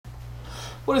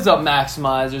What is up,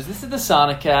 Maximizers? This is the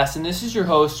Sonicast, and this is your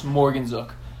host, Morgan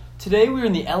Zook. Today we're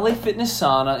in the LA Fitness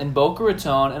Sauna in Boca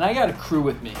Raton, and I got a crew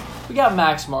with me. We got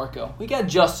Max Marco. We got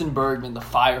Justin Bergman, the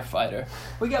firefighter.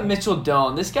 We got Mitchell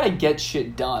Doan. This guy gets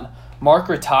shit done. Mark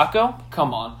Rataco,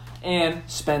 come on. And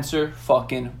Spencer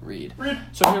fucking Reed.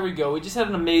 So here we go. We just had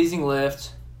an amazing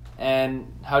lift.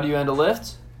 And how do you end a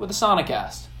lift? With a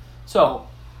Sonicast. So,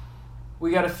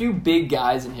 we got a few big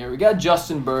guys in here. We got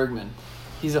Justin Bergman.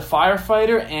 He's a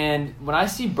firefighter, and when I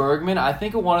see Bergman, I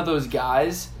think of one of those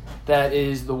guys that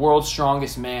is the world's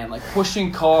strongest man, like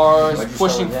pushing cars,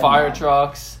 pushing fire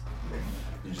trucks.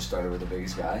 You just started with the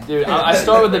biggest guy? Dude, I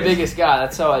start with the biggest guy.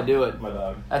 That's how I do it. My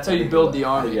dog. That's how you build the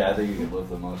army. Yeah, I think you can lift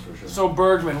the most for sure. So,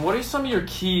 Bergman, what are some of your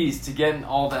keys to getting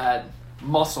all that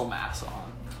muscle mass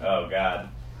on? Oh, God.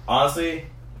 Honestly,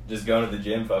 just going to the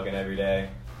gym fucking every day.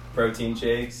 Protein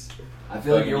shakes. I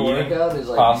feel like your eating workout is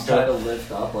like pasta. you try to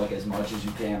lift up like as much as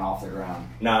you can off the ground.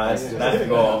 Nah, that's the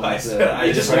goal. I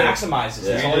It just maximizes.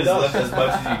 Yeah. That's all You it just does. lift as much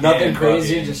as you can. Nothing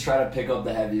crazy, fucking- just try to pick up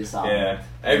the heaviest object.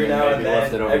 Yeah. Every And then now and maybe lift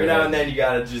it then, over every your now head. and then you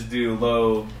gotta just do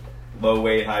low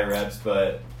weight, high reps,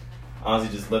 but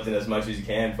honestly just lifting as much as you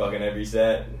can fucking every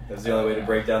set. That's the only way to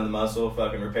break down the muscle,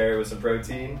 fucking repair it with some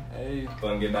protein, Hey.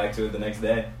 fucking get back to it the next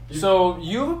day. So,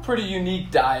 you have a pretty unique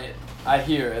diet, I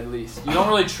hear, at least. You don't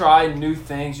really try new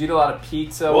things. You eat a lot of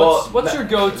pizza. What's your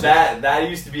go-to? That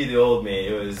used to be the old me.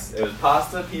 It was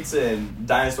pasta, pizza, and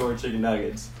dinosaur chicken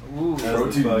nuggets. Ooh. That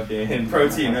was Protein. fucking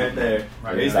protein right there.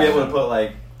 Right. I used to be able to put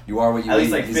like You are what you At eat.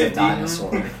 least like He's 50. a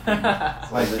dinosaur.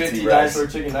 like The 50 T-Rex. dinosaur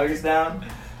chicken nuggets down.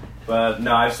 But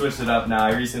no, I've switched it up now.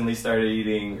 I recently started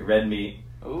eating red meat.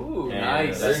 Ooh, And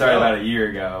nice. that started about a year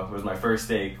ago. It was my first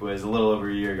steak. Was a little over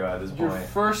a year ago at this Your point.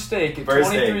 first steak at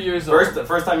First 23 steak. years old.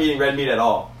 First time eating red meat at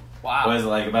all Wow. was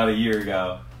like about a year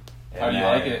ago. How do you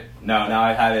And like it? No, now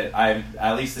I have it. I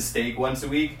at least a steak once a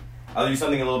week. I'll do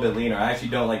something a little bit leaner. I actually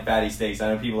don't like fatty steaks.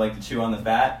 I know people like to chew on the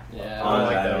fat. Yeah.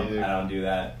 Honestly, like that I either. don't do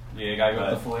that. Yeah, gotta go with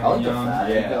the filet I like the mignon. fat.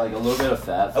 Yeah. Yeah. Like a little bit of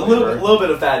fat. A flavor. little bit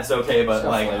of fat's okay, but It's got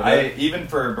like flavor. even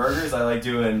for burgers, I like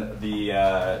doing the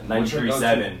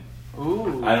 93.7.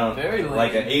 Ooh, I don't very lean.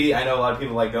 like an 80. I know a lot of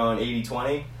people like going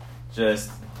 80-20.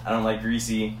 Just I don't like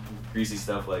greasy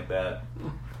stuff like that.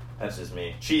 That's just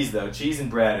me. Cheese though, cheese and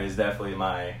bread is definitely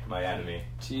my enemy.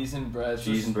 Cheese and bread.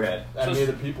 Cheese and bread. Enemy of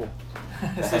the people.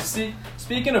 So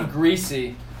speaking of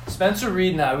greasy, Spencer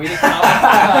Reed and I,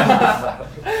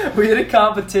 we did a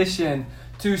competition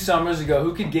 2 summers ago.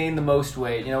 Who could gain the most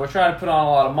weight? You know, we're trying to put on a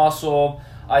lot of muscle.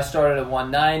 I started at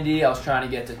 190. I was trying to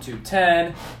get to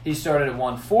 210. He started at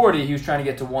 140. He was trying to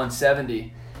get to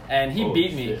 170. And he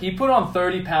beat me. shit. He put on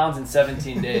 30 pounds in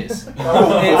 17 days.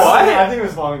 I think it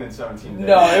was longer than 17 days.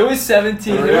 No, it was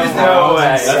 17. It was No way.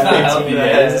 That's not healthy.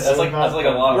 Yes. That's like a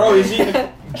lot. Bro, he's eating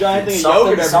a giant thing of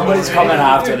yogurt every Somebody's day. coming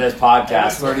after this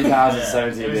podcast. 30 pounds in Yeah.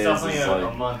 17 It was days. definitely Is a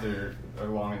like, month or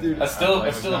longer. Dude, than that.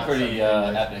 it's Like, pretty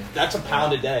epic. That's a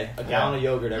pound a day. A gallon of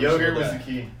yogurt every Yogurt single was day. the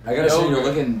key. I gotta say, you're Yogurt.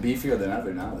 looking beefier than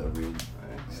ever now, though, Reed.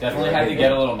 Definitely had to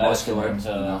get a little muscular.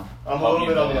 medicine to You know? I'm a little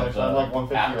bit on the other side. I'm like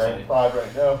 150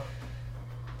 right now.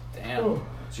 Damn.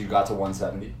 So you got to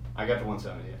 170. I got the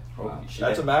 170. Wow.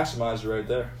 That's a maximizer right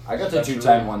there. I got to That's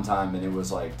 210 one time, and it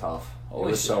was like tough. Holy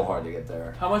it was so shit. hard to get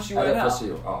there. How much you At weigh now?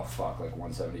 FSU, oh fuck, like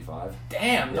 175.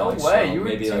 Damn, Yeah, no like way. so, You were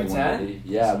maybe like 210? 180.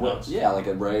 Yeah, Nuts. yeah, like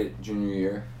a right junior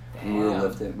year. When we were Damn.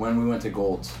 lifting. When we went to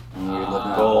Gold's, when we were living at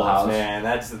the Goals, house. man.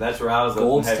 That's where I was.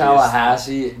 Gold's lifting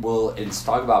Tallahassee. Well, it's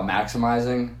talk about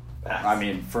maximizing. I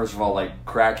mean, first of all, like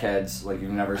crackheads, like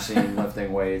you've never seen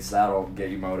lifting weights. That'll get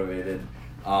you motivated.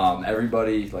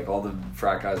 Everybody, like all the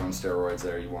frat guys on steroids,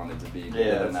 there you wanted to be. Yeah,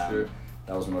 than that's them. true.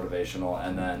 That was motivational,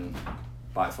 and then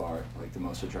by far, like the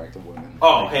most attractive women.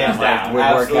 Oh, like, hands down, we work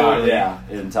out, absolutely. yeah,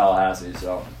 in Tallahassee.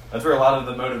 So That's where a lot of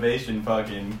the motivation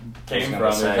fucking came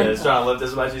gonna from. say. Just trying to lift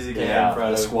as much as you can yeah, in front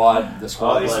the of. squad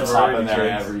all these let's sorority hop in there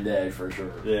chicks. every day for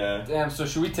sure. Yeah. Damn, so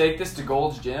should we take this to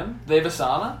Gold's Gym? They have a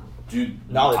sauna? Dude,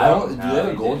 No, they I don't. Do they have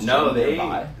a Gold's No, gym they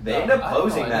nearby? ended up I have no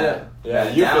closing idea. that. Yeah,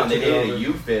 that U-Fit down. They took made it it a over.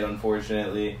 U-Fit,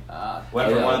 unfortunately. Went Oh,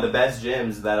 from yeah. one of the best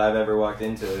gyms that I've ever walked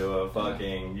into to a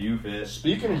fucking U-Fit.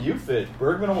 Speaking of UFIT,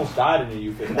 Bergman almost died in a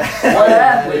UFIT.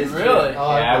 Wait, really?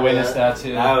 Oh, Yeah, I witnessed that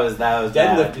too. That was bad.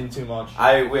 Deadlifting too much.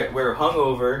 We were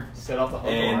hungover, Set off the hook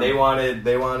and alarm.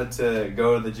 they wanted to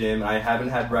go to the gym. I haven't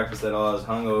had breakfast at all. I was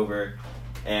hungover,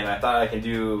 and I thought I could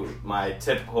do my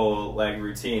typical leg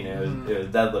routine. It was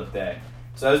deadlift day,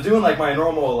 so I was doing like my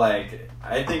normal like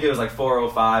I think it was like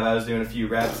 405. I was doing a few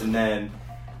reps, and then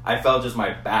I felt just my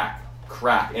back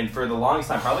crack. And for the longest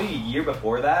time, probably a year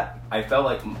before that, I felt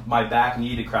like my back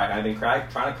needed to crack. I've been trying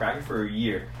to crack it for a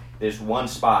year. There's one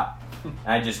spot. And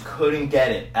I just couldn't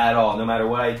get it at all, no matter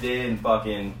what I did. And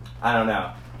fucking I don't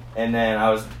know. And then I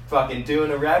was fucking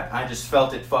doing a rep. I just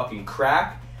felt it fucking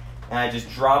crack, and I just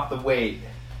dropped the weight,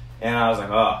 and I was like,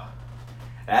 oh,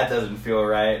 that doesn't feel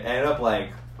right. I ended up like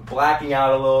blacking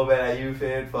out a little bit at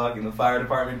UFIT. Fucking the fire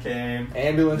department came.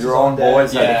 Ambulance. Your own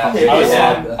boys had to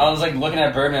Yeah, come I was like looking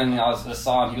at Bergman, and I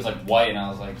saw him. He was like white, and I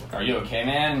was like, "Are you okay,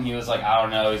 man?" And he was like, "I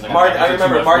don't know." He's like, Mark, "I I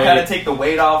remember Mark had to take the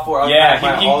weight off for all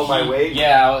of my weight.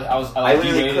 Yeah, I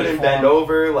literally couldn't bend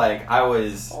over. Like I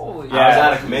was Holy I was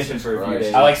out of commission for a few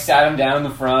days. I like sat him down in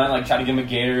the front, like tried to give him a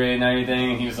Gatorade and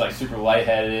everything, and he was like super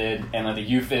lightheaded. And like the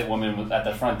UFIT woman at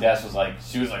the front desk was like,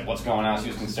 "What's going on?" She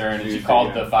was concerned, and she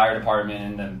called the fire department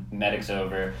and the medics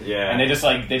over. Yeah. And they just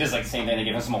like same thing. They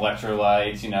gave him some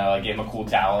electrolytes, like gave him a cool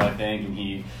towel, I think, and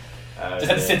he just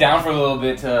had to sit down for a little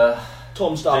bit to.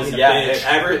 Told him stop being a yeah, bitch.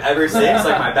 ever since,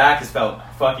 like my back has felt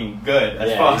fucking good as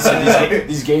Yeah, fuck.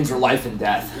 these gains were life and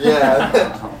death.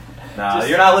 Yeah. No,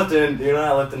 you're not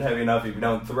lifting heavy enough if you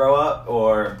don't throw up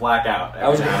or black out. I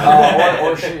was,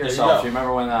 or shit yourself. You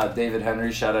remember when David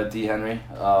Henry, shout out D Henry,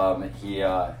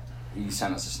 he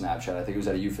sent us a Snapchat. I think it was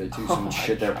at a UFIT too. Someone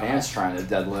shit their pants trying to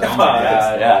deadlift. Oh my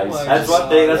God. Yeah, That's one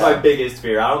thing. That's my biggest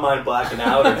fear. I don't mind blacking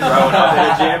out or throwing up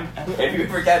in a gym. If you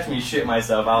ever catch me shit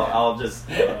myself, I'll just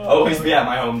always be at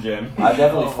my home gym. I've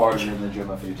definitely farted in the gym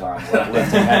a few times, like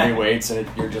lifting heavy weights, and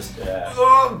you're just That's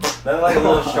like a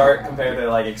little shark compared to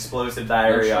like explosive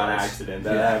diarrhea on accident.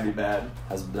 That'd be bad.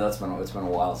 it's been a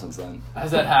while since then.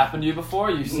 Has that happened to you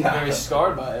before? You seem very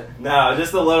scarred by it. No,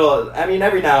 just a little. I mean,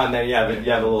 every now and then you have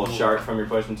a little shark from you're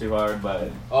pushing too hard,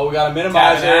 but Oh, we gotta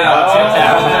minimize it.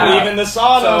 Tap out. Leaving the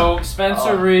sauna. So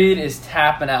Spencer Reed is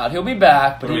tapping out. He'll be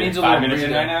back, but he needs a 5 little minutes in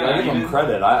breather. right now? I give him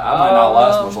credit. I might not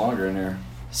last much longer in here.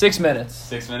 6 minutes.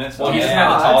 6 minutes. Well, Well, he doesn't yeah,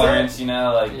 have the that's tolerance,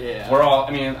 like Yeah. we're all.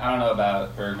 I mean, I don't know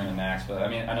about Bergman and Max, but I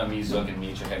mean, I know me, Zook, and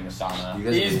Meech are hitting the sauna. You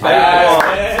guys He's are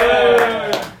back.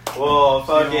 Yeah. Well,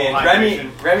 fucking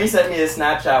hydration. Remy sent me a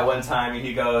Snapchat one time, and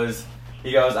he goes,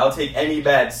 I'll take any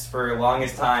bets for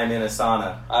longest time in a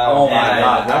sauna. Oh my And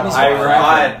God, that was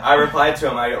I replied to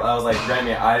him. I was like,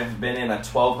 Remy, I've been in a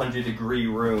 1,200 degree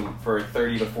room for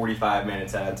 30 to 45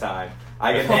 minutes at a time.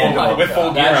 I can handle with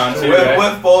full gear on too. with, right?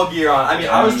 with full gear on. I mean,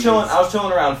 I was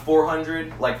chilling around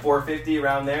 400, like 450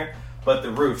 around there. But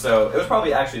the roof, so it was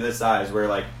probably actually this size where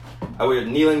like I was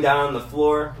kneeling down on the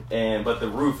floor, but the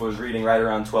roof was reading right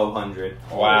around 1,200.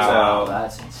 Wow. So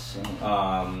That's insane.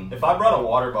 If I brought a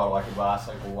water bottle, I could last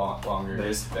like a lot longer.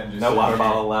 there's than just no water sitting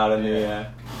here. bottle allowed in the.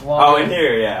 Well, Oh, in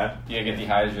here, yeah. You get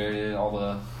dehydrated. All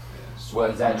the.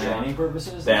 What is that? Training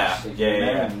purposes?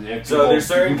 Yeah. So there's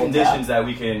certain conditions that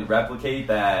we can replicate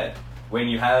that when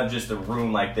you have just a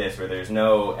room like this where there's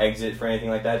no exit for anything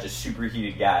like that, just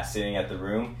superheated gas sitting at the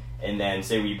room, and then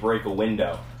say we break a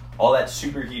window, all that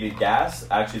superheated gas,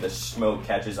 actually the smoke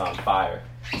catches on fire.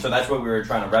 So that's what we were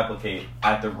trying to replicate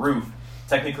at the roof.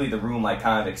 Technically the room like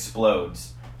kind of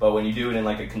explodes, but when you do it in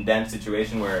like a condensed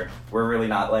situation where we're really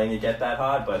not letting it get that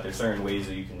hot, but there's certain ways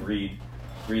that you can read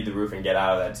the roof and get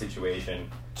out of that situation.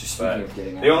 Just But speaking of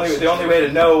getting out. the only way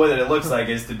to know what it looks like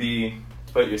is to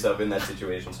put yourself in that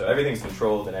situation. So everything's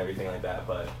controlled and everything like that.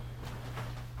 But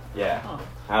yeah,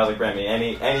 I was like, Remy,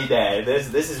 any day.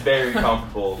 This is very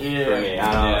comfortable for me.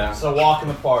 I don't know. It's a walk in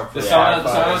the park. The Yeah,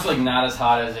 sauna's like not as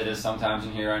hot as it is sometimes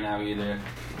in here right now either.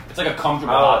 It's like a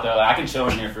comfortable Oh. hot though. Like, I can chill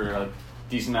in here for like a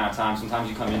decent amount of time. Sometimes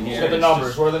you come in here. What are the it's numbers?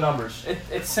 just- What are the numbers?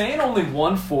 It's saying only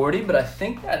 140, but I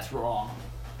think that's wrong.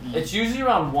 It's usually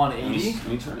around 180. Let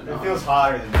me turn it It on. feels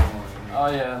hotter than normal. Oh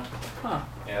yeah. Yeah,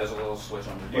 there's a little switch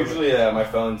on the Usually my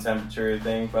phone temperature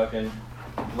thing fucking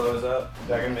blows up. Is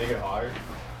that gonna make it hotter?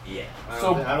 Yeah. I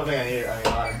So- don't think I need it any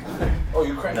hotter. Oh,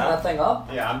 you cranking No. that thing up?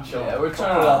 Yeah, I'm chilling. Yeah, we're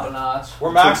turning it up a notch.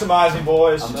 We're maximizing,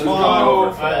 boys. I'm Come too on.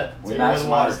 hungover for Alright, that. We take it with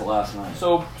maximized the last night.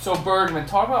 So Bergman,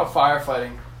 talk about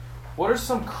firefighting. What are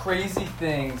some crazy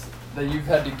things that you've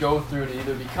had to go through to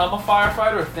either become a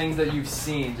firefighter or things that you've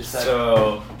seen? Just that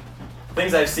So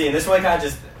things I've seen. This one kind of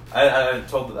just I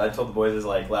told the boys this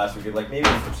like last week, like maybe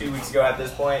 2 weeks ago at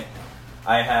this point.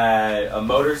 I had a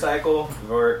motorcycle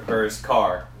versus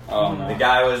car. Oh no. The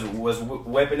guy was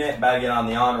whipping it, about to get on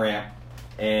the on ramp,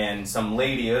 and some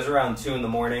lady. It was around 2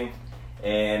 a.m,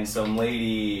 and some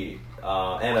lady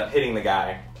ended up hitting the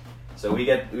guy. So we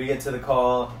get to the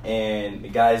call, and the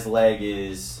guy's leg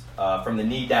is from the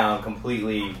knee down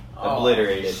completely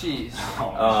obliterated. Jeez.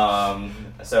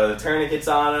 So the tourniquets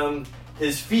on him.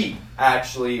 His feet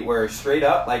actually were straight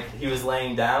up, like he was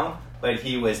laying down, but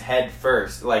he was head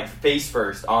first, like face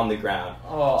first on the ground.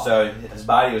 Oh. So his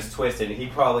body was twisted, and he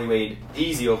probably weighed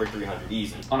easy over 300,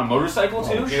 easy. On a motorcycle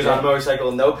too? He was on a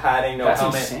motorcycle, no padding, no That's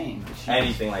helmet, insane.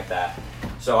 anything like that.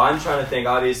 So I'm trying to think,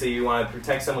 obviously you want to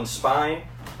protect someone's spine,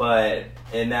 But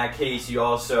in that case, we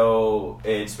call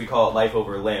it life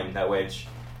over limb, that which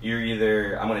you're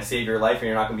either, I'm going to save your life and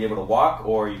you're not going to be able to walk,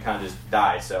 or you kind of just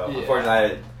die. So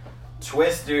unfortunately, I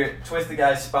twist the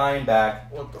guy's spine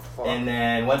back. What the fuck? And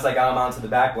then once I got him onto the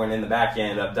backboard, in the back, he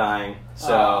ended up dying.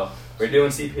 So we're doing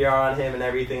CPR on him and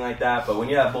everything like that. But when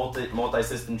you have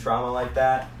multi-system trauma like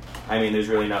that, I mean, there's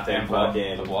really nothing. And blood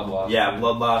loss. Yeah,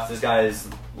 blood loss. This guy's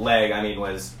leg, I mean,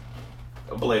 was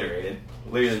obliterated.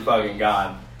 Literally fucking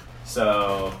gone.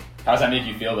 So How does that make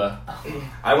you feel, though?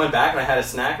 I went back and I had a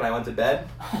snack and I went to bed.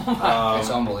 It's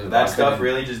unbelievable. That stuff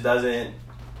really just doesn't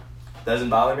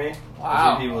bother me.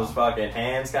 Wow. I see people's fucking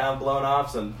hands kind of blown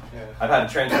off. Yeah. I've had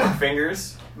to transport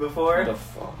fingers before. The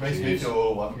fuck? Makes me feel a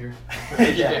little luckier.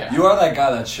 Yeah. You are that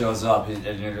guy that shows up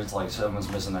and you're just like, someone's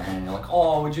missing their hand. You're like,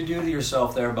 oh, what'd you do to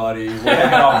yourself there, buddy? All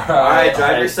right,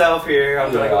 drive yourself here.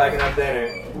 I'm gonna go back and have dinner.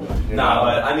 You Nah, know?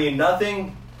 but I mean,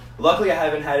 nothing. Luckily, I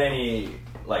haven't had any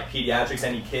like pediatrics,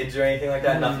 any kids or anything like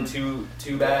that. Nothing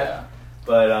too bad. Yeah.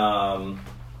 But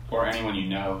Or anyone you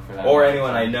know, for that or matter.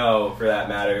 anyone I know for that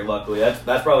matter. Luckily, that's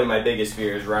probably my biggest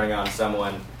fear, is running on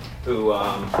someone who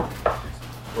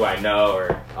I know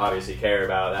or obviously care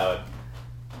about.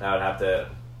 That would have to.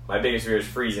 My biggest fear is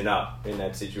freezing up in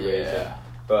that situation. Yeah.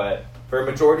 But for a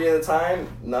majority of the time,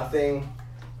 nothing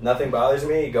bothers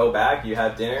me. You go back, you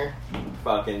have dinner,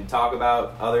 fucking talk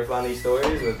about other funny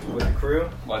stories with the crew.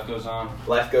 Life goes on.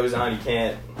 Life goes on. You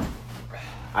can't.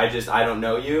 I don't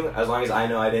know you. As long as I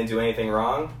know I didn't do anything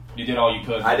wrong, You did all you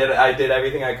could. I did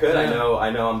everything I could. Yeah. I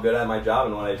know I'm good at my job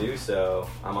and what I do. So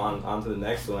I'm on to the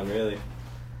next one. Really.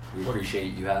 We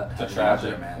appreciate you having It's a you out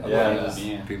there, tragic. man. Yeah.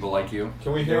 Yeah. People like you.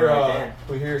 Can we Yeah, hear I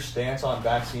can. your stance on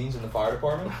vaccines in the fire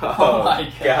department? Oh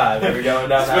my God. We're going down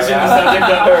that Switching the route.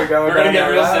 subject up. We're going We're gonna down get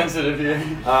that real route. sensitive here.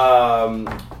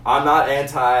 I'm not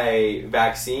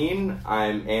anti-vaccine.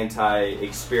 I'm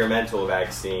anti-experimental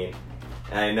vaccine.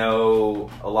 And I know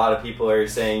a lot of people are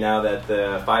saying now that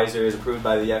the Pfizer is approved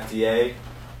by the FDA.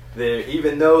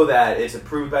 Even though that it's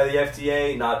approved by the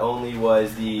FDA, not only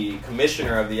was the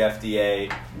commissioner of the FDA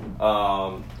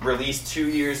released 2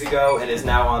 years ago and is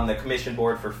now on the commission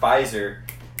board for Pfizer.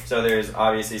 So there's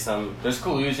obviously some. There's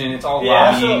collusion. It's all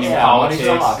Yeah. lobbying and Yeah, politics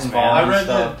money talks, involved. man. I and read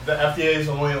stuff. that the FDA is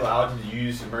only allowed to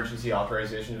use emergency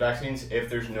authorization vaccines if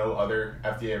there's no other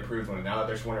FDA approved one. Now that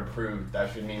there's one approved,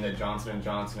 that should mean that Johnson &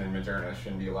 Johnson and Moderna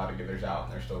shouldn't be allowed to give theirs out,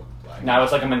 and they're still like. Now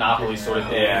it's like a monopoly sort of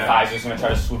thing. Yeah. Pfizer's gonna try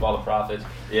to swoop all the profits.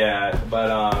 Yeah,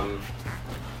 but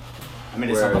I mean,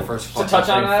 it's not the Where- first To fucking touch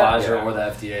on thing that? Pfizer Yeah. or the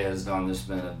FDA has done. There's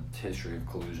been a history of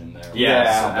collusion there. Yeah,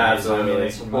 Absolutely. absolutely. I mean,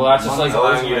 it's- Well, that's just money's like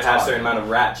always allowing you to gonna have a talk. certain amount of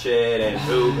rat shit and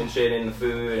poop and shit in the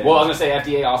food. And Well, I was gonna say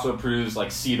FDA also approves like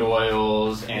seed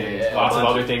oils and Yeah, lots a of bunch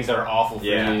other of- things that are awful for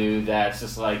Yeah. you. That's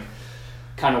just like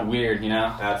kind of weird, you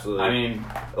know. absolutely. I mean,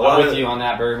 A lot I'm with of- you on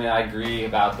that, Bergman. I agree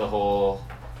about the whole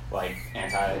like I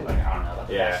don't know about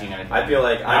the vaccine and everything. I feel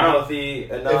like I I'm don't- healthy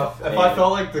enough. If I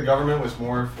felt like the government was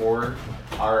more for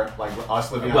our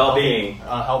us living Well-being.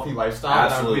 a healthy lifestyle, then I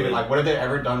would Absolutely. believe it. Like, what have they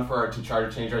ever done to try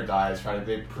to change our diets?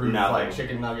 They prove Nothing. like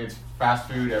chicken nuggets, fast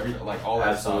food, everything, like all that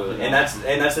Absolutely, stuff.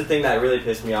 and that's the thing that really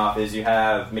pissed me off is you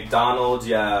have McDonald's,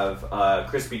 you have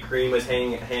Krispy Kreme was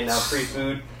handing out free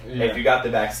food Yeah. if you got the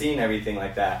vaccine, everything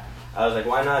like that. I was like,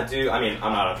 why not do? I mean,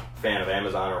 I'm not a fan of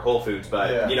Amazon or Whole Foods, but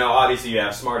Yeah. you know, obviously you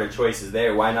have smarter choices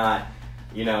there. Why not?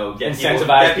 You know, get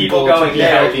Incentivize people people to going be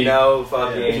there. healthy. You know,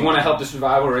 fucking. If you want to help the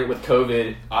survival rate with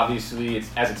COVID, obviously, it's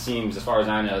as it seems, as far as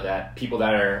I know, that people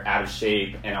that are out of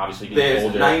shape and obviously being There's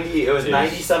older. 90. It was is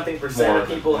 90-something% more of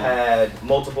people of it, yeah. had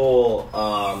multiple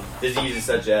diseases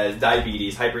such as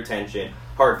diabetes, hypertension,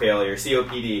 heart failure,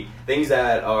 COPD, things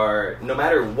that are no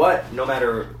matter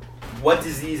what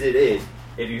disease it is.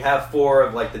 If you have 4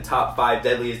 of like the top 5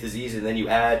 deadliest diseases, and then you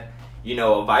add, you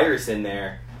know, a virus in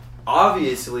there,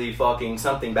 obviously, fucking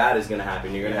something bad is gonna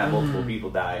happen. You're gonna have multiple people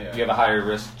die. Yeah. You have a higher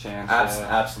risk chance.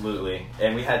 Absolutely.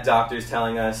 And we had doctors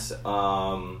telling us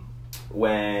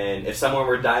if someone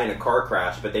were to die in a car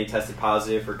crash but they tested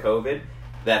positive for COVID,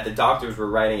 that the doctors were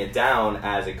writing it down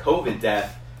as a COVID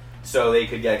death so they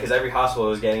could get, because every hospital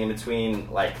was getting in between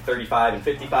like $35 and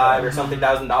 $55 or something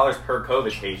 $1,000 per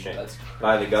COVID patient That's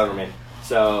by the government.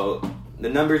 So the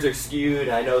numbers are skewed.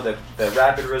 I know that the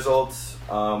rapid results,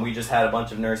 we just had a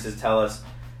bunch of nurses tell us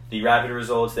the rapid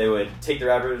results, they would take the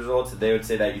rapid results, they would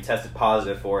say that you tested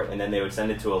positive for it, and then they would send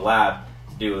it to a lab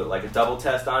to do like a double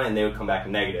test on it, and they would come back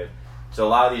negative. So a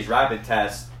lot of these rapid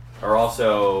tests are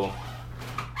also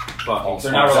fucking.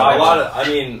 They're not so reliable. a lot of, I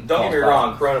mean, don't get me False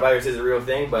wrong, coronavirus is a real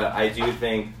thing, but I do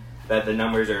think that the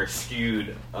numbers are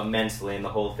skewed immensely, and the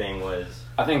whole thing was.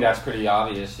 I think that's pretty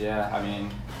obvious. Yeah, I mean,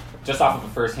 just off of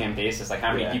a first-hand basis, like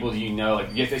how many people do you know?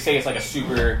 Like they say it's like a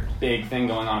super big thing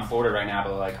going on in Florida right now,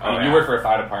 but like you work for a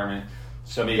fire department,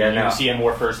 so maybe you see it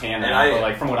more firsthand. But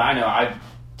like from what I know, I've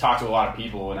talked to a lot of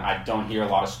people, and I don't hear a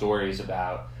lot of stories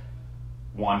about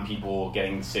people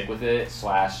getting sick with it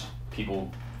 /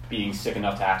 people being sick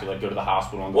enough to have to like go to the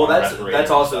hospital and go on respirators. That's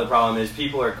also the problem is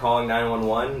people are calling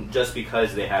 911 just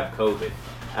because they have COVID,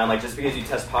 and like just because you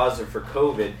test positive for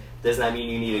COVID doesn't that mean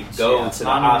you need to go to the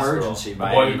hospital? Emergency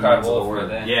by boy who cried wolf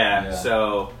word.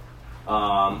 So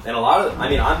and a lot of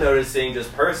I'm noticing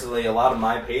just personally a lot of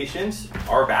my patients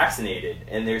are vaccinated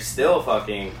and they're still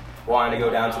fucking wanting to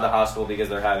go down to the hospital because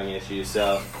they're having issues.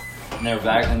 So. And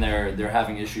they're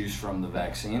having issues from the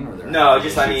vaccine, or I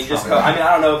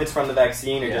don't know if it's from the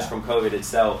vaccine or just from COVID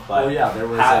itself. But there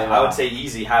was. I would say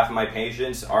easy half of my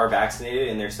patients are vaccinated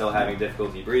and they're still having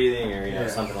difficulty breathing or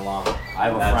something along. I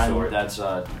have a friend that's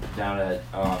down at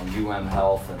UM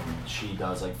Health, and she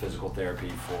does like physical therapy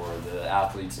for the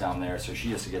athletes down there. So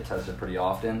she has to get tested pretty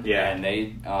often. Yeah, and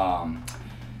they.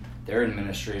 Their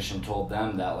administration told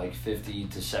them that like 50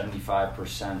 to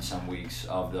 75% some weeks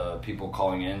of the people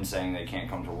calling in saying they can't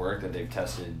come to work that they've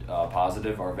tested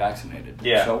positive are vaccinated.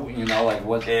 Yeah. So like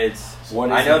what is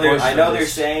I know they're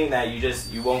saying that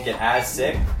you won't get as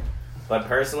sick, but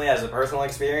personally, as a personal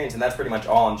experience, and that's pretty much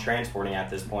all I'm transporting at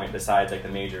this point. Besides like the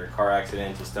major car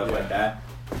accidents and stuff like that,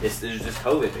 there's just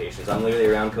COVID patients. I'm literally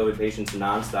around COVID patients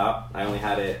nonstop. I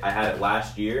had it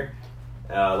last year.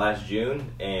 Last June,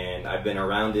 and I've been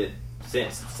around it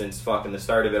since fucking the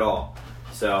start of it all.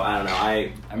 So I don't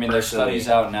know. There's studies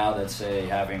out now that say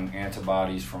having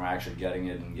antibodies from actually getting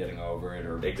it and getting over it,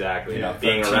 or being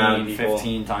around people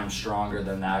 15 times stronger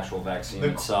than the actual vaccine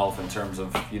itself in terms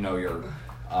of your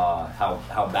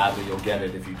how badly you'll get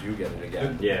it if you do get it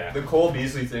again. Yeah. The Cole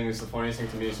Beasley thing is the funniest thing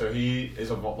to me. So he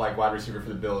is a wide receiver for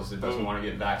the Bills that doesn't want to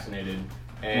get vaccinated.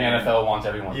 And the NFL wants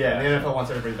everyone. Yeah, the NFL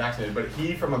wants everybody vaccinated. But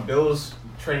he, from a Bills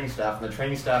training staff, and the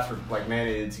training staffs are like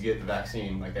mandated to get the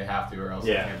vaccine, like they have to, or else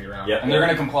they can't be around. Yep. And they're going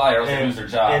to comply, or else they lose their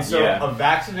job. And so a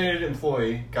vaccinated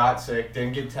employee got sick,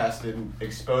 didn't get tested,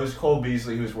 exposed Cole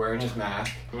Beasley, who was wearing his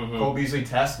mask. Mm-hmm. Cole Beasley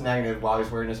tests negative while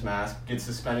he's wearing his mask, gets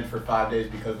suspended for 5 days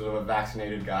because of a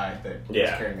vaccinated guy that was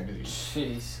carrying the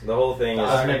disease. Jeez. The whole thing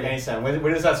doesn't make any sense.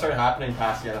 When does that start happening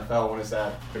past the NFL? When is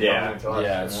that?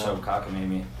 It's so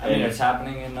cockamamie. It's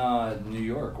happening in New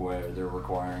York where they're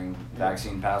requiring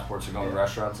vaccine passports to go to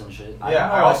restaurants and shit.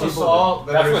 I also saw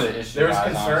that there was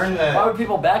concern that why would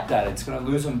people back that? It's going to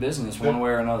lose them business one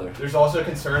way or another. There's also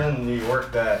concern in New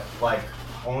York that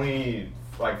only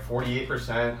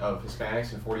 48% of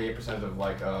Hispanics and 48% of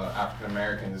African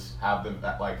Americans have the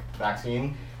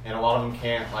vaccine, and a lot of them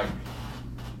can't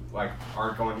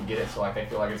aren't going to get it. So I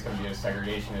feel like it's going to be a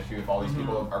segregation issue if all these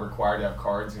people are required to have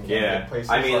cards and can't get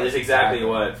places. It's exactly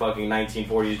what fucking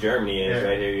 1940s Germany is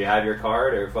right here. You have your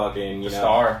card or fucking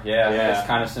star. Yeah, it's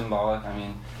kind of symbolic.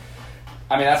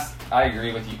 I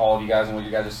agree with all of you guys and what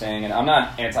you guys are saying, and I'm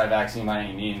not anti-vaccine by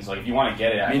any means. Like, if you want to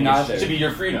get it, I think it should be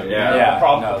your freedom. Yeah. The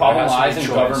problem lies in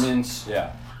governments.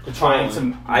 Yeah. Trying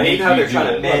to. I hate how they're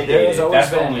trying to mandate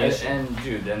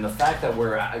it. And the fact that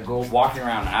we're walking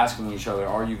around asking each other,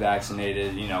 "Are you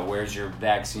vaccinated? Where's your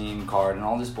vaccine card?" and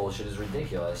all this bullshit is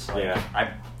ridiculous.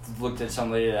 I looked at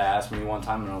somebody that asked me one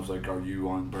time, and I was like, "Are you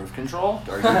on birth control?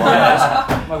 Are you on this?"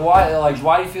 I'm like, why?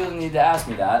 Why do you feel the need to ask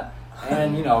me that?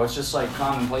 And it's just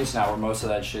commonplace now, where most of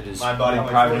that shit is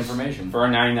private information for a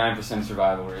 99%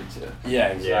 survival rate too. Yeah,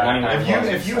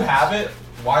 exactly. If you have it,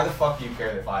 why the fuck do you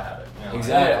care if I have it?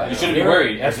 Exactly. You shouldn't be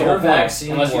worried. That's the whole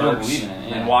vaccine unless you don't believe in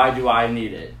it. And why do I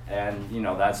need it? And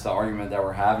that's the argument that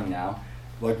we're having now.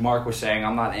 Like Mark was saying,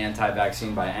 I'm not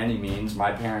anti-vaccine by any means.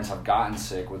 My parents have gotten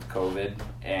sick with COVID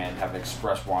and have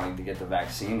expressed wanting to get the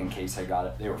vaccine in case they got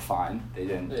it. They were fine. They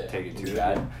didn't take it too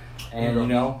bad.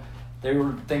 And they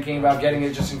were thinking about getting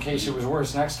it just in case it was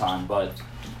worse next time. But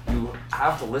you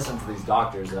have to listen to these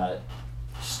doctors that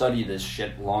study this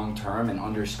shit long term and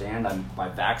understand that by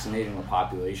vaccinating the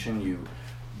population, you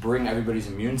bring everybody's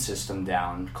immune system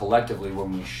down collectively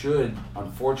when we should,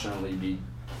 unfortunately, be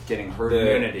getting herd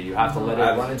immunity. You have to let it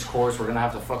run its course. We're going to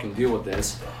have to fucking deal with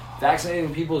this.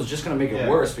 Vaccinating people is just going to make it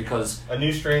worse because a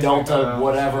new strain Delta,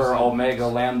 whatever, Omega,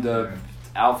 Lambda,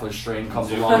 Alpha strain comes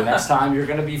along. Next time you're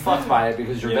going to be fucked by it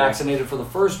because you're vaccinated for the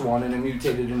first one and it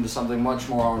mutated into something much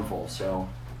more harmful. So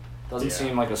doesn't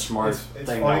seem like a smart it's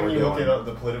thing. Funny when you look at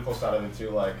the political side of it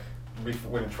too,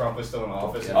 when Trump was still in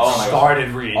office. All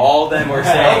of them were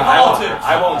saying,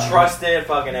 I won't trust it,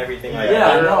 fucking everything like that.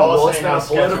 Yeah, I know. Well, it's saying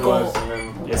been political.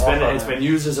 It's been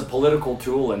used as a political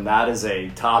tool, and that is a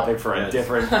topic for a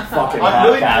different fucking I'm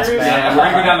really podcast, curious. man. We're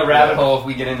gonna go down the rabbit hole if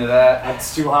we get into that.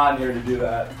 It's too hot in here to do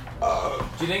that.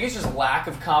 Do you think it's just lack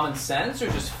of common sense or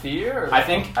just fear? Or? I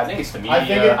think it's the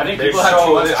media. I think people there's have too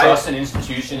so- much trust in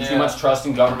institutions, too Yeah. much trust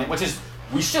in government, which is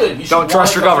we should. Don't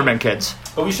trust your government, kids.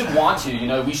 But we should want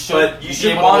to. We should. But you be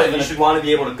should able to want live to. in You a- should want to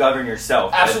be able to govern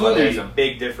yourself. Absolutely. There's a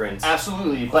big difference.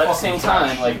 Absolutely, but at the same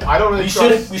time, like I don't really we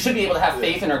trust- should be able to have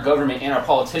faith in our government and our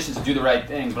politicians to do the right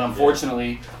things. But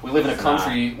unfortunately, we live in a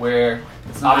country where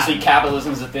obviously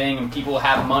capitalism is a thing, and people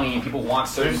have money, and people want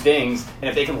certain things. And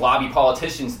if they can lobby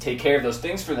politicians to take care of those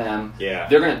things for them, Yeah.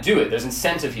 they're going to do it. There's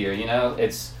incentive here.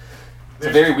 It's a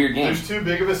very weird game. There's too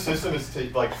big of a system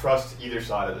to like trust either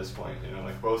side at this point.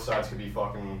 Like both sides could be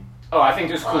fucking. Oh, I think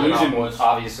there's collusion, boys.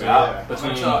 obviously, Yeah.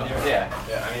 between Watch out here. yeah.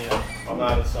 Yeah, I mean, I'm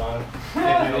not a son.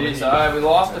 Jeez, all right, we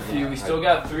lost a few. We still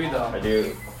got 3 though. I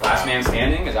do. Last man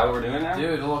standing. Is that what we're doing now?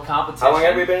 Dude, a little competition. How long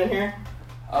have we been in here?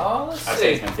 Oh, let's I'd say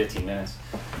see. it's been 15 minutes.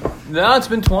 No, it's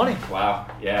been 20. Wow.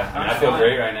 Yeah. I mean, I That's feel fine.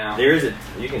 great right now.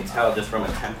 You can tell just from the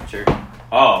temperature.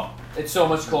 Oh, It's so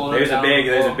much colder. there's a down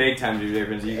below. big temperature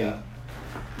difference. You Yeah. can.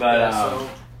 But Yeah, so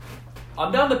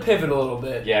I'm down to pivot a little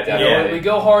bit. Yeah, You know, definitely. we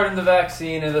go hard in the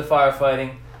vaccine and the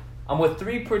firefighting. I'm with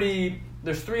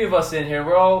there's 3 of us in here.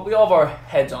 We all have our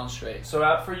heads on straight.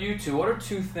 So for you two, what are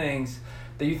 2 things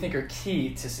that you think are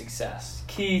key to success?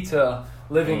 Key to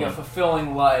living a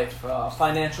fulfilling life,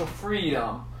 financial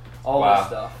freedom, all Wow. that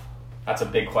stuff. That's a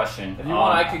big question. If you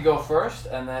want, I could go first,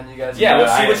 and then you guys. Yeah, can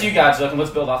let's go. see what you got, Zuck, and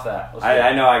let's build off that. Let's do it.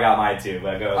 I know I got mine too,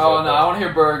 but go. Oh no, I want to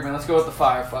hear Bergman. Let's go with the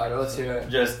firefighter. Let's hear it.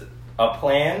 Just a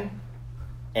plan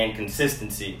and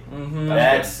consistency. Mm-hmm.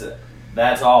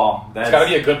 That's all. It's got to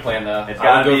be a good plan, though. It's I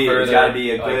gotta would go be. It's further. gotta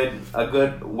be Like, a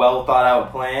good, well thought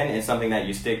out plan and something that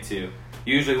you stick to.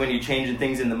 Usually, when you're changing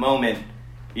things in the moment,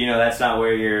 that's not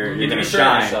where you're You can gonna be sure of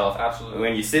shine. yourself, absolutely.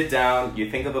 When you sit down, you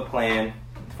think of a plan,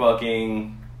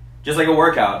 fucking just like a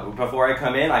workout. Before I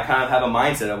come in, I kind of have a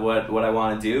mindset of what I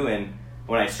want to do, and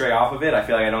when I stray off of it, I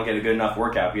feel like I don't get a good enough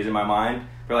workout because in my mind,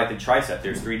 for like the tricep,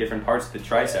 there's 3 different parts to the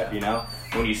tricep.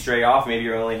 When you stray off, maybe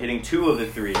you're only hitting 2 of the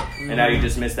 3, and now you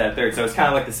just missed that third. So it's kind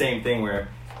of like the same thing where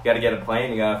you got to get a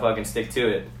plan, you got to fucking stick to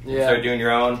it. Yeah. Start doing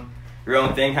your own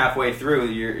thing halfway through.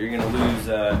 You're gonna lose.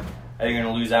 You're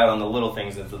gonna lose out on the little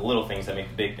things. It's the little things that make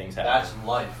the big things happen. That's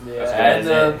life. Yeah, That's and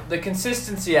good. the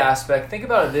consistency aspect, think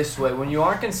about it this way. When you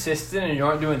aren't consistent and you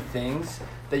aren't doing things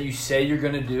that you say you're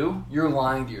going to do, you're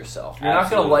lying to yourself. You're not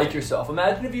going to Absolutely. like yourself.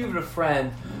 Imagine if you had a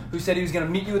friend who said he was going to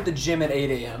meet you at the gym at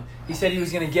 8 a.m. He said he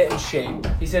was going to get in shape.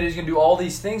 He said he was going to do all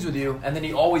these things with you, and then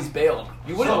he always bailed.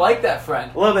 You wouldn't like that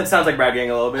friend. A little bit sounds like Brad Gang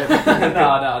a little bit.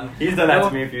 No. He's done that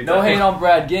to me a few times. No hate on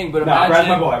Brad Ging, but No, Brad's imagine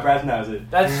my boy. Brad knows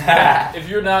it. that's if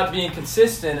you're not being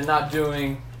consistent and not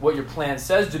doing what your plan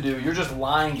says to do, you're just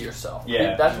lying to yourself.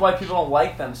 Yeah. That's why people don't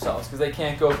like themselves, because they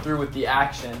can't go through with the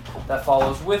action that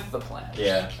follows with the plan.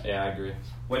 Yeah. Yeah, I agree.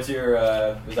 What's your?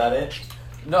 Was that it?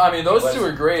 No, I mean, those What's- 2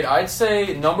 are great. I'd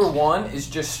say number 1 is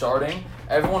just starting.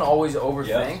 Everyone always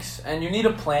overthinks, and you need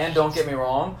a plan, don't get me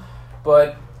wrong,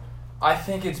 but I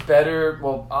think it's better,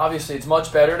 well, obviously it's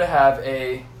much better to have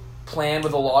a plan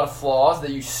with a lot of flaws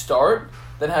that you start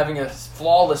than having a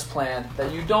flawless plan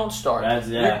that you don't start. That's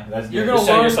You're good. You're gonna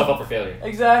setting learn- yourself up for failure.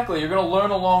 Exactly. You're going to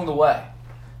learn along the way.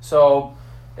 So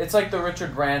it's like the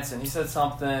Richard Branson. He said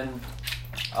something,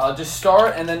 just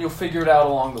start and then you'll figure it out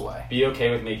along the way. Be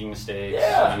okay with making mistakes.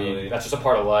 Yeah. I mean, that's just a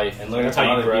part of life. and learn that's from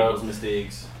how you other grow. people's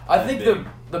mistakes. I That's think big.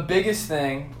 the biggest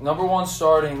thing, number 1,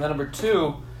 starting, then number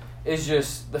 2, is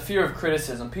just the fear of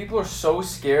criticism. People are so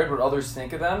scared what others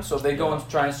think of them, so if they go and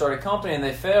try and start a company and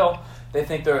they fail, they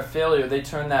think they're a failure. They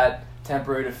turn that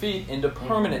temporary defeat into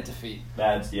permanent defeat.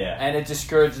 That's And it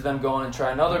discourages them going and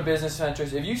trying other business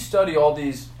ventures. If you study all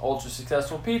these ultra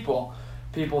successful people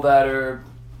that are,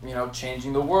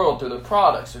 changing the world through their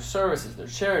products, their services, their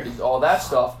charities, all that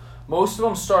stuff, most of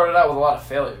them started out with a lot of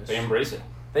failures. They embrace it.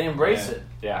 They embrace Yeah. it.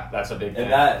 Yeah, that's a big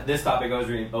thing. And this topic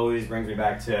always brings me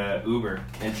back to Uber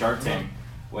and Shark Tank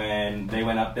when they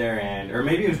went up there or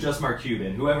maybe it was just Mark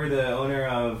Cuban, whoever the owner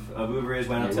of Uber is,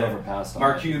 went up to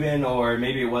Mark Cuban, or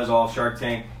maybe it was all Shark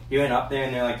Tank. He went up there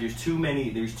and they're like, "There's too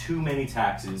many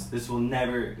taxes. This will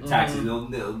never taxes. They'll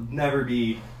never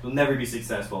be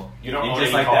successful." You don't And own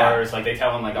just any like that- cars. Like they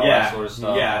tell them like all that sort of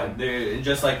stuff. Yeah, Like, they're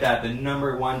just like that. The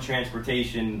number 1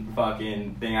 transportation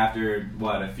fucking thing after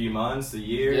a few months, a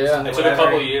year. Yeah. or something, it took a whatever.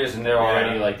 couple of years, and they're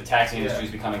already Yeah. like the taxi industry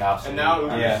is becoming obsolete. And now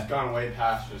Uber's Yeah. gone way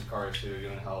past just cars too,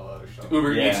 doing a hell of other stuff.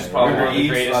 Uber Yeah, Eats is probably Uber one of the Eats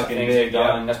greatest fucking things big, they've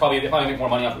done. yeah. They probably make more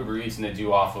money off Uber Eats than they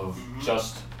do off of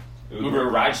just Uber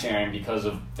ride sharing, because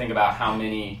of think about how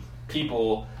many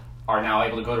people are now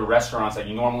able to go to restaurants that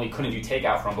you normally couldn't do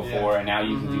takeout from before, and now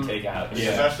you can do takeout. Yeah.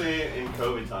 Especially in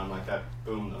COVID time, like that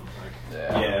boomed them. Like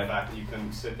the fact that you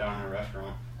couldn't sit down in a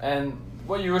restaurant. And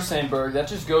what you were saying, Berg, that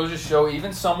just goes to show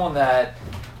even someone that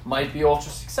might be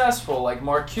ultra successful, like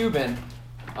Mark Cuban,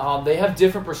 they have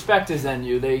different perspectives than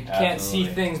you. They can't see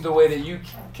things the way that you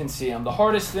can see them. The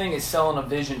hardest thing is selling a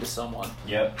vision to someone.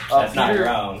 Yep. That's not your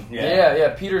own. Yeah.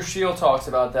 Peter Shield talks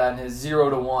about that in his 0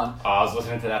 to 1. Oh, I was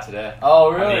listening to that today.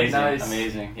 Oh, really? Amazing. Nice.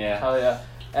 Amazing. Yeah. Oh, yeah.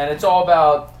 And it's all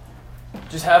about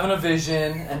just having a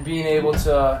vision and being able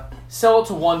to sell it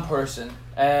to one person.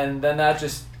 And then that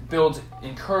just builds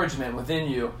encouragement within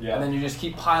you. Yeah. And then you just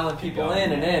keep piling people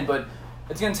in. But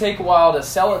it's going to take a while to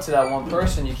sell it to that one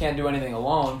person. You can't do anything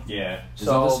alone. Yeah.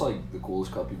 Isn't this like the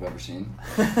coolest cup you've ever seen?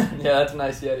 Yeah, that's a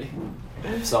nice Yeti.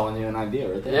 Selling you an idea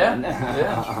right there.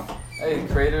 Yeah. Hey,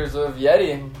 creators of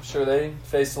Yeti, I'm sure they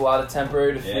faced a lot of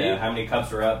temporary defeat. Yeah, how many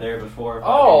cups were out there before?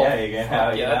 Oh, That's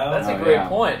that's a great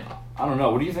point. I don't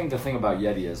know. What do you think the thing about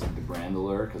Yeti is, like the brand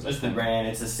allure? Cause Just the brand.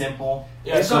 It's a simple.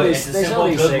 Yeah, they sell these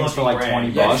things for like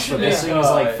 $20, but this thing is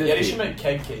like $50. Yeti should make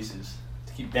keg cases.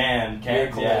 Damn,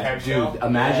 kegs, yeah. Dude,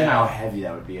 imagine how heavy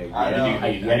that would be.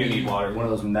 I do need water. One of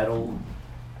those metal,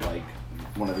 like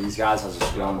one of these guys has a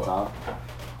screw on top.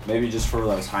 Maybe just for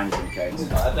those Heineken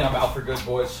kegs. I think I'm out for good,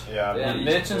 boys. Yeah,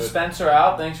 Mitch and Spencer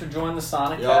out. Thanks for joining the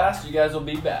Sonic Cast. You guys will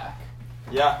be back.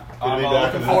 Yeah, I'm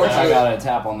looking forward to I it. got a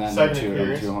tap on that note Second too. I'm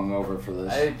appearance. too hungover for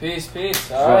this. Hey, peace. All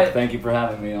So, right. thank you for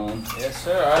having me on. Yes,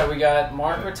 sir. All right, we got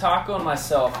Mark Taco and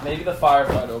myself. Maybe the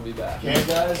firefighter will be back.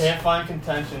 Can't find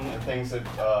contention in things that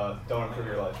don't improve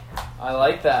your life. I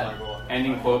like that.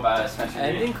 Ending quote by Spencer.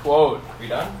 Ending quote. We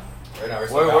done? We're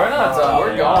not done.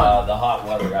 We're going. The hot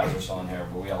weather guys are still in here,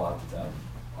 but we all have to tap.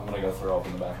 I'm gonna go throw up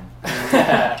in the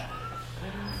bathroom.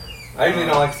 I usually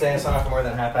don't like staying on for more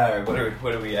than a half hour.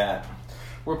 What are we at?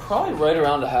 We're probably right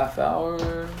around a half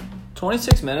hour,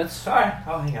 26 minutes. Sorry,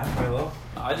 I'll hang out for a little.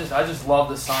 I just love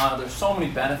the sauna. There's so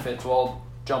many benefits we'll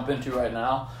jump into right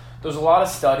now. There's a lot of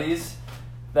studies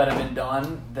that have been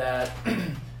done that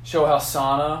show how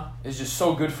sauna is just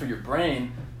so good for your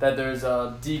brain that there's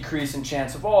a decrease in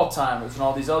chance of Alzheimer's and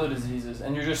all these other diseases,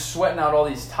 and you're just sweating out all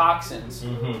these toxins.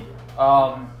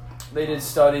 They did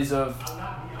studies of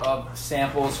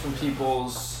samples from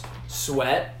people's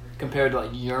sweat compared to like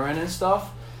urine and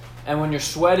stuff, and when you're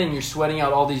sweating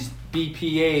out all these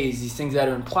BPA's, these things that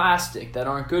are in plastic that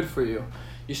aren't good for you.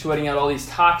 You're sweating out all these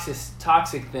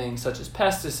toxic things such as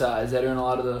pesticides that are in a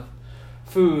lot of the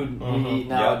food we eat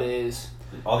nowadays.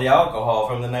 All the alcohol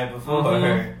from the night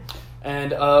before.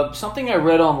 And something I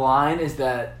read online is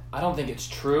that, I don't think it's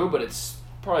true, but it's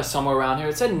probably somewhere around here.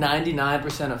 It said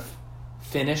 99% of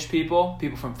Finnish people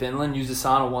from Finland, use the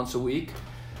sauna once a week,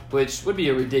 which would be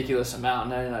a ridiculous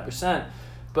amount, 99%.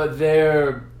 But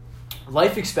their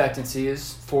life expectancy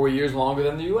is 4 years longer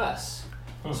than the U.S.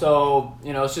 So,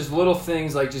 it's just little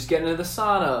things like just getting into the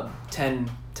sauna 10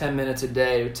 minutes a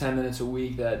day or 10 minutes a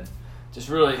week that just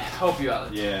really help you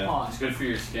out. Yeah. It's good for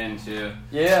your skin too.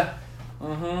 Yeah.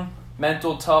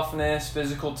 Mental toughness,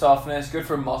 physical toughness, good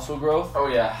for muscle growth. Oh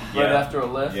yeah. Right after a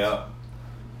lift. Yep.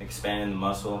 Expanding the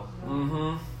muscle.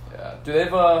 Yeah. Do they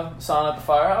have a sauna at the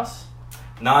firehouse?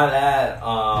 Not at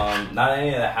not any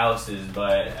of the houses,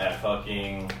 but at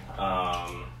fucking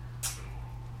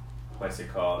what's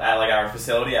it called? At like our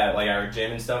facility, at like our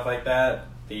gym and stuff like that.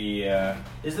 The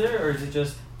is there, or is it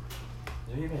just,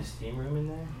 is there even a steam room in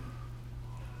there?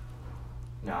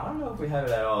 No, I don't know if we have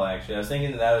it at all. Actually, I was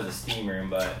thinking that was a steam room,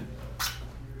 but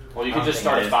Well, you I could don't just think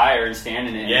start it a is. fire and stand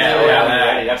in it. Yeah,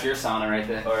 yeah. That's your sauna right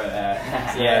there. or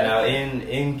yeah, no.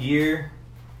 In gear,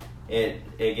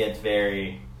 it gets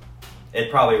it's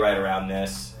probably right around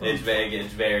this. It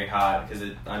gets very hot because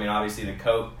obviously the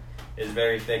coat is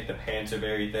very thick, the pants are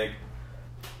very thick.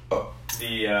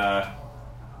 You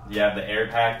have the air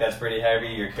pack that's pretty heavy.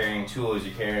 You're carrying tools.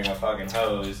 You're carrying a fucking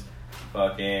hose.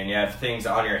 You have things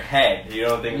on your head. You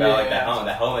don't think about like that helmet.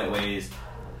 The helmet weighs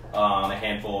a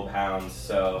handful of pounds,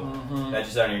 so that's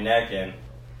just on your neck,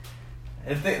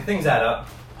 and things add up.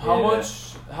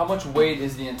 How much weight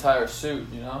is the entire suit?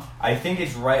 I think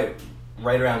it's right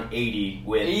around 80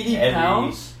 with 80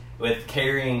 pounds with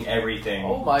carrying everything.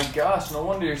 Oh my gosh! No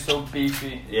wonder you're so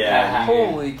beefy. Yeah.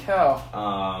 Holy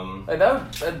cow! Like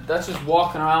that's just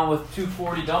walking around with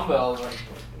 240 dumbbells. Like,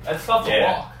 that's tough to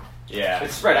walk. Yeah.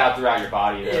 It's spread out throughout your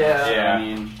body. Though. Yeah. So, I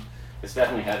mean, it's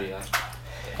definitely heavy. Like,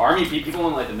 Army people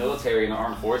in like the military and the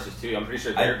armed forces too. I'm pretty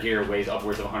sure their gear weighs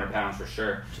upwards of 100 pounds for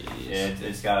sure.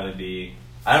 It's got to be.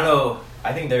 I don't know.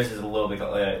 I think theirs is a little bit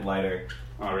lighter.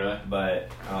 Oh really? But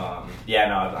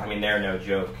they're no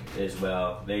joke as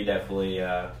well. They definitely.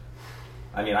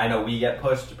 I know we get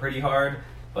pushed pretty hard,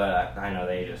 But I know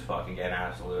they just fucking get an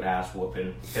absolute ass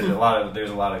whooping because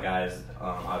there's a lot of guys,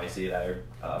 obviously that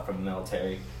are from the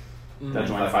military. That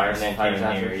join Fucking- fires. and then Fires came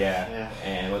after. here, yeah. Yeah.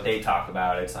 And what they talk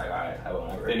about, it's like, all right, I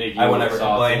won't ever, They make you I won't ever soft.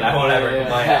 complain. I won't ever Yeah.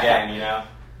 complain again. You know.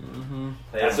 Mm-hmm.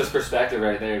 That's just perspective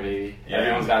right there, baby. Yeah.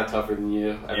 Everyone's got it tougher than you.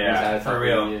 Everyone's Yeah, had it for tougher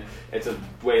real. than you. It's a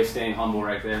way of staying humble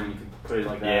right there when you can put it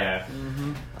like that. Yeah.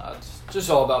 Mm-hmm. It's just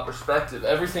all about perspective.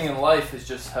 Everything in life is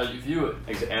just how you view it.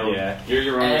 Yeah. You're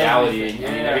your own Everything, reality. I mean,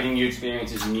 yeah. everything you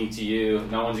experience is unique to you.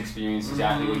 No one's experienced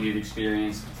exactly Mhm. what you've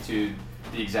experienced to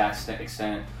the exact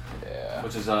extent, Yeah.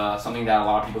 which is something that a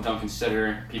lot of people don't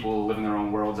consider. People live in their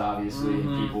own worlds, obviously.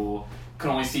 Mhm. People can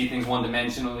only see things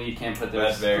one-dimensionally. Can't put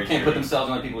That's very can't true. put themselves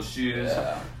in other people's shoes.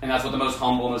 Yeah. And that's what the most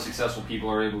humble, most successful people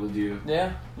are able to do.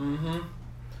 Yeah. Mm-hmm.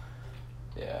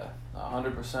 Yeah.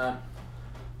 100%.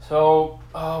 So,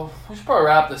 we should probably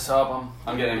wrap this up.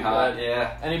 I'm getting hot.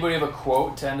 Yeah. Anybody have a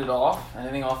quote to end it off?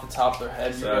 Anything off the top of their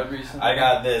head you So, read recently? I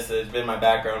got this. It's been my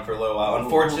background for a little while.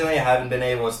 Unfortunately, I haven't been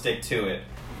able to stick to it.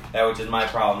 That which is my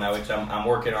problem. That which I'm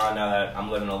working on now that I'm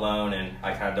living alone and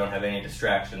I kind of don't have any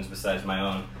distractions besides my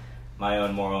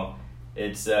own moral.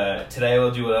 It's today I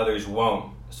will do what others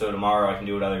won't, so tomorrow I can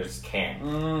do what others can't.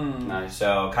 Nice.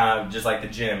 So kind of just like the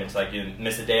gym. It's like you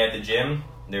miss a day at the gym.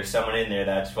 There's someone in there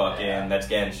that's fucking that's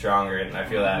getting stronger, and I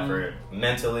feel that for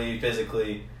mentally,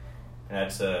 physically. And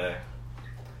that's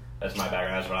my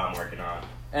background. That's what I'm working on.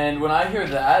 And when I hear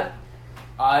that,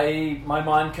 my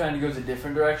mind kind of goes a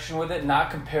different direction with it. Not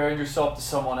comparing yourself to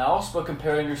someone else, but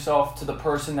comparing yourself to the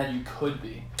person that you could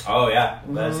be. Oh yeah,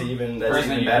 that's Mhm. even Person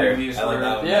that you better. previously I like were.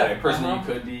 that one Yeah. better. Person that Uh-huh.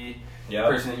 you could be. Yep.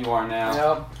 Person that you are now.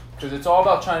 Yep. Because it's all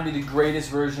about trying to be the greatest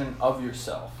version of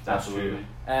yourself. Absolutely.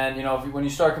 And when you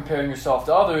start comparing yourself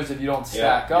to others, if you don't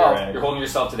stack you're up, right. You're holding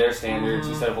yourself to their standards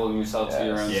Mhm. instead of holding yourself to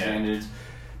your own Yes. Yeah. standards.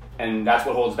 And that's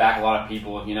what holds back a lot of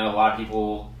people. You know, a lot of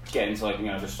people get into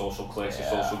their social cliques or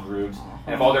Yeah. social groups.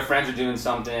 And if all their friends are doing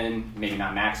something, maybe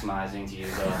not maximizing to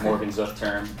use Morgan Zook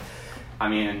term, I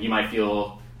mean, you might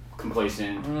feel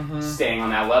complacent staying on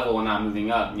that level and not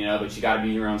moving up, you know, but you gotta be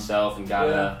your own self and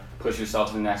gotta push yourself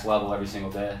to the next level every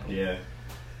single day. Yeah.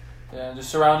 yeah, just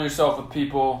surround yourself with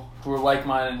people who are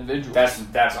like-minded individuals.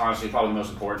 That's honestly probably the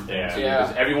most important thing. Yeah. too, Yeah.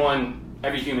 Because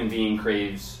every human being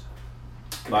craves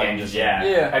companionship.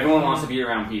 Yeah. Everyone wants to be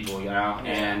around people, you know,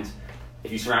 Yeah. and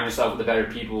if you surround yourself with the better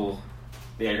people,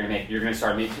 you're gonna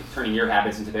start turning your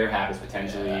habits into their habits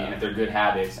potentially, Yeah. and if they're good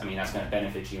habits, I mean that's gonna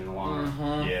benefit you in the long run.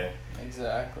 Mhm. Yeah.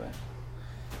 Exactly.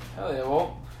 Hell yeah,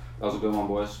 well, That was a good one,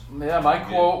 boys. yeah, my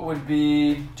quote would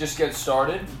be just get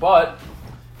started, but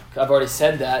I've already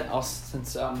said that.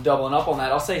 Since I'm doubling up on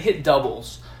that, I'll say hit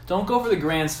doubles. Don't go for the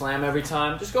grand slam every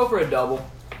time. Just go for a double.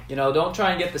 You know, don't try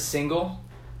and get the single.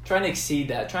 Try and exceed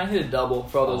that. Try and hit a double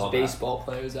for all I those love baseball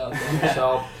players out there.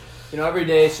 So, every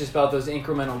day it's just about those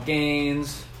incremental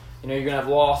gains. You're going to have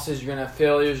losses, you're going to have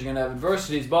failures, you're going to have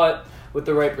adversities, but with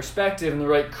the right perspective and the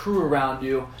right crew around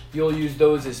you, you'll use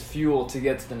those as fuel to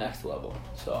get to the next level.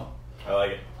 So, I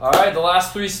like it. all right, the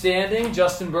last three standing: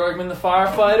 Justin Bergman, the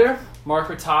firefighter; Mark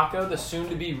Ritaka, the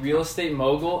soon-to-be real estate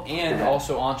mogul and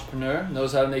also entrepreneur,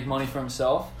 knows how to make money for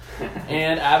himself,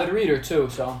 and avid reader too.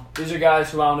 So these are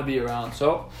guys who I want to be around.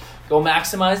 So go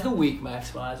maximize the week,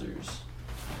 maximizers.